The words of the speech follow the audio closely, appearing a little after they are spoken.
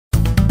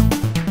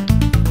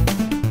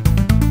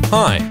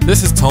Hi,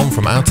 this is Tom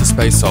from Outer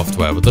Space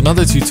Software with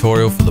another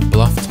tutorial for the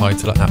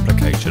BluffTitler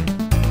application.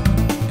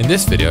 In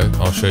this video,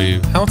 I'll show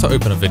you how to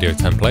open a video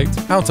template,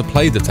 how to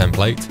play the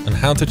template, and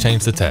how to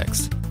change the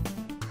text.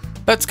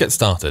 Let's get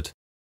started.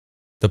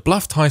 The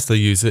BluffTitler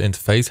user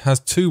interface has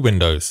two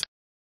windows.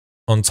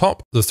 On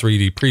top, the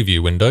 3D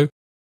preview window,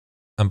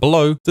 and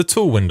below, the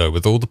tool window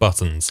with all the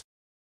buttons.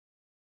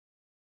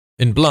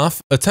 In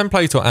Bluff, a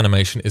template or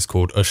animation is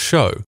called a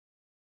show.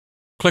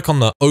 Click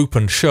on the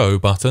Open Show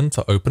button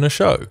to open a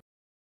show.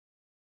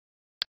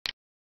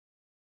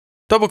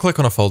 Double-click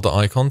on a folder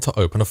icon to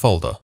open a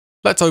folder.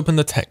 Let's open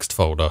the text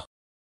folder.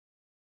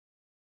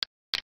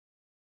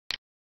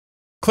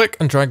 Click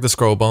and drag the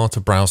scroll bar to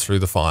browse through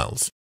the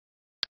files.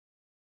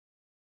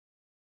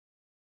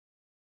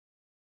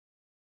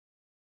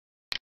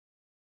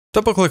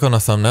 Double-click on a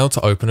thumbnail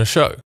to open a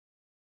show.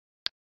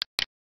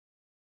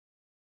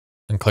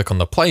 And click on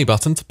the play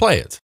button to play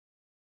it.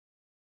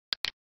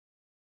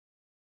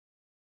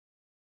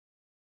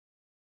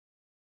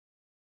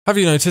 Have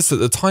you noticed that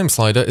the time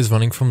slider is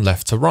running from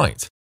left to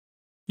right?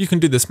 You can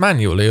do this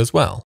manually as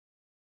well.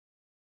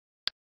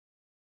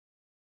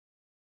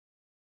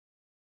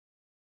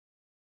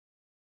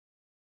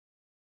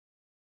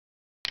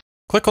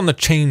 Click on the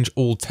Change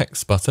All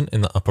Text button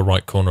in the upper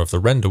right corner of the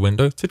render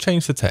window to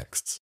change the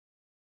texts.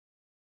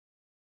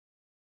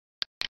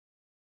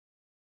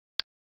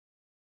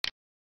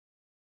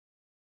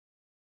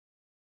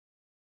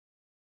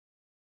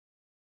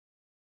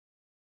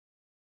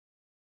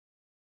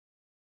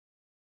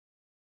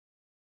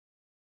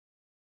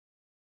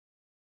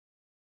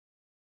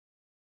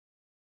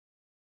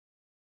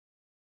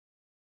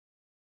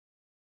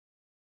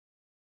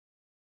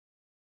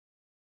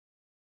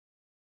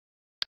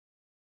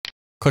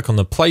 Click on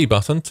the play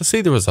button to see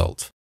the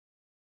result.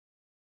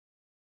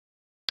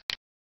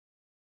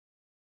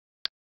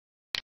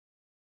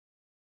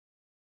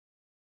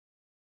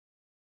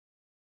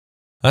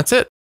 That's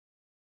it.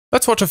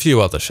 Let's watch a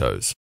few other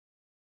shows.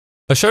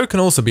 A show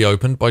can also be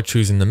opened by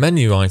choosing the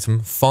menu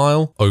item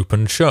File,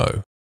 Open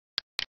Show.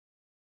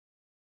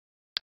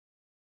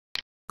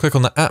 Click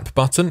on the App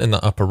button in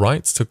the upper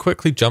right to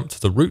quickly jump to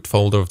the root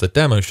folder of the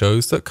demo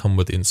shows that come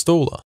with the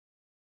installer.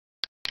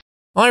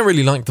 I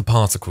really like the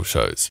particle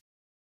shows.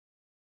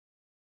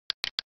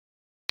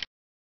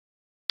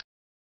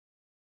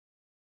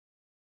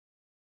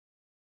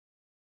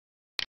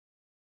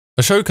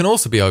 A show can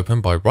also be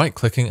opened by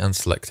right-clicking and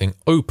selecting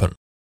Open.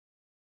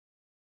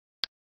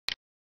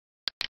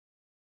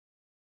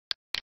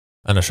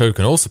 And a show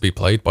can also be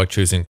played by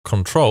choosing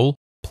Control,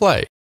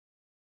 Play.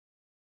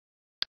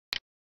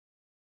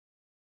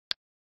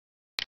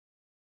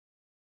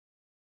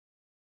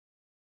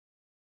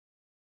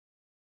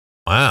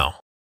 Wow!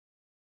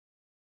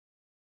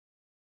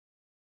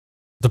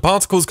 The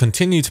particles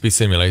continue to be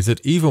simulated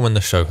even when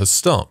the show has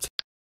stopped.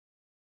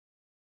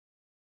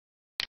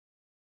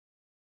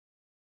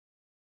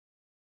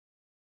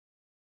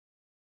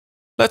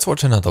 Let's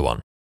watch another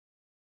one.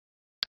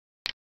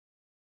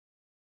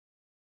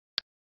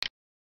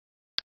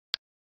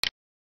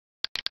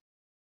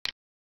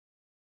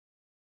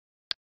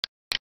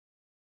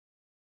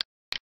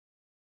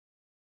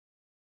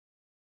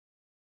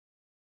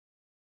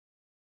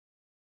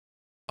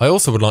 I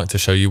also would like to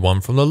show you one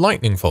from the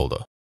Lightning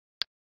folder.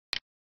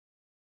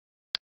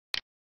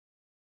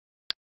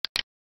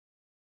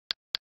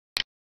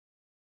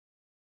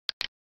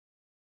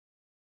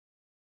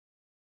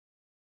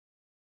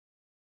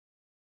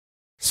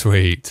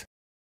 Sweet.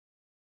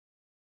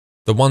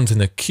 The ones in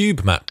the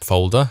Cube Map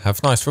folder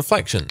have nice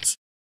reflections.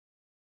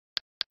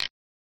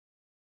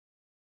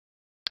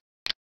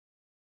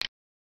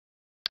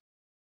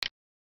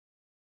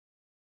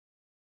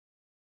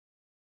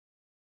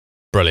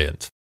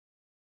 Brilliant.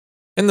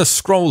 In the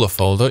Scroller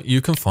folder, you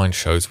can find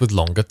shows with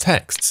longer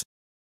texts.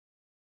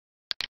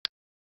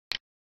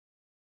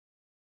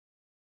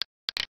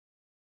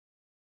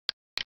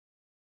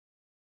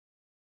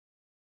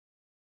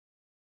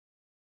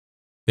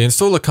 The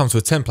installer comes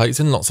with templates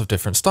in lots of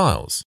different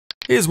styles.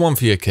 Here's one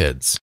for your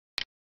kids.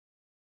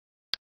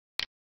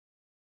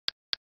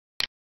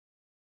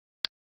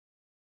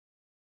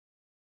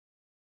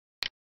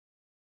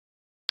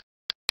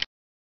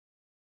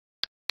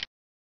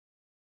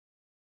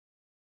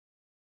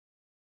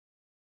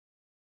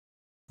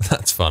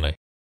 That's funny.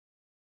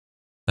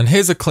 And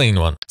here's a clean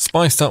one,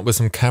 spiced up with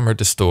some camera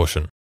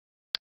distortion.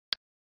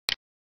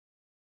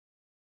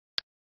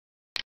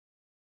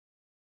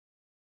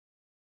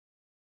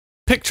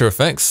 Picture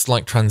effects,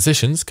 like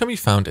transitions, can be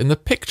found in the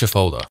Picture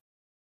folder.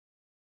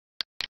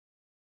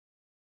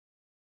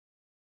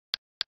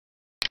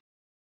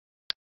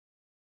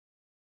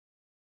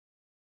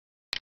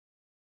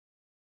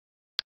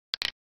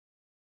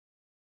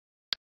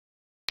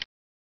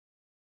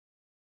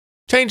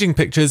 Changing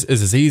pictures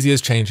is as easy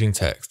as changing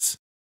texts.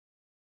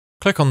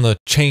 Click on the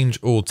Change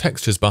All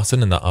Textures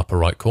button in the upper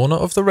right corner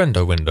of the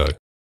render window.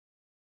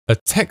 A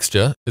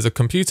texture is a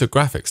computer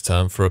graphics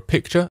term for a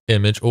picture,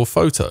 image, or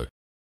photo.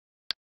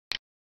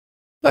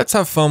 Let's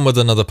have fun with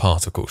another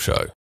particle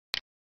show.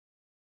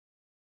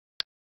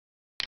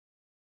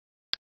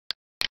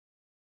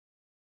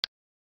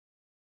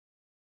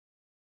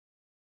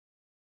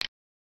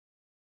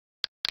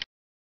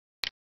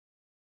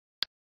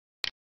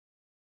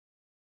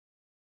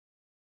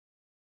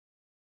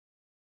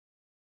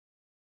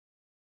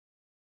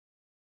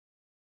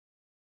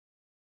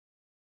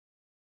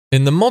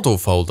 In the model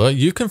folder,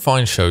 you can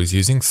find shows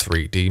using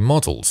 3D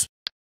models.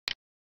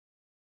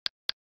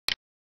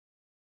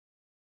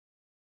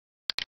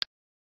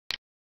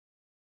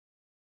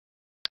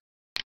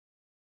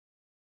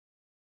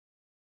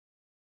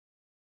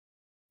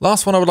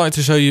 Last one I would like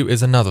to show you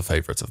is another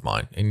favourite of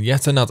mine, in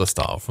yet another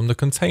style from the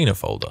container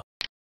folder.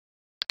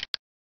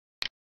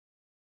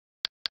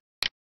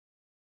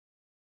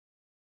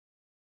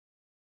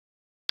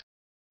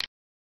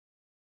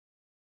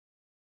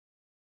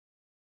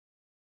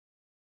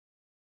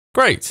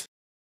 Great!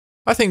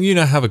 I think you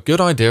now have a good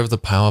idea of the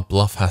power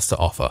Bluff has to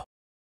offer.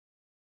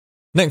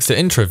 Next to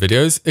intro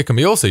videos, it can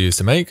be also used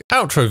to make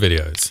outro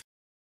videos.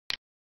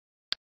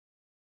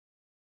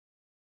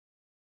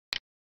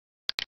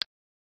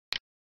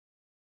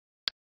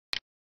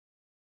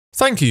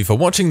 Thank you for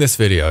watching this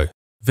video.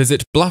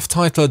 Visit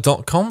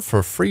BluffTitler.com for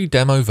a free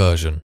demo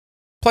version.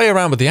 Play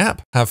around with the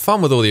app, have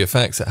fun with all the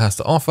effects it has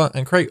to offer,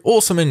 and create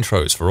awesome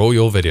intros for all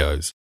your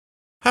videos.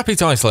 Happy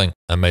titling,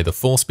 and may the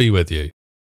force be with you.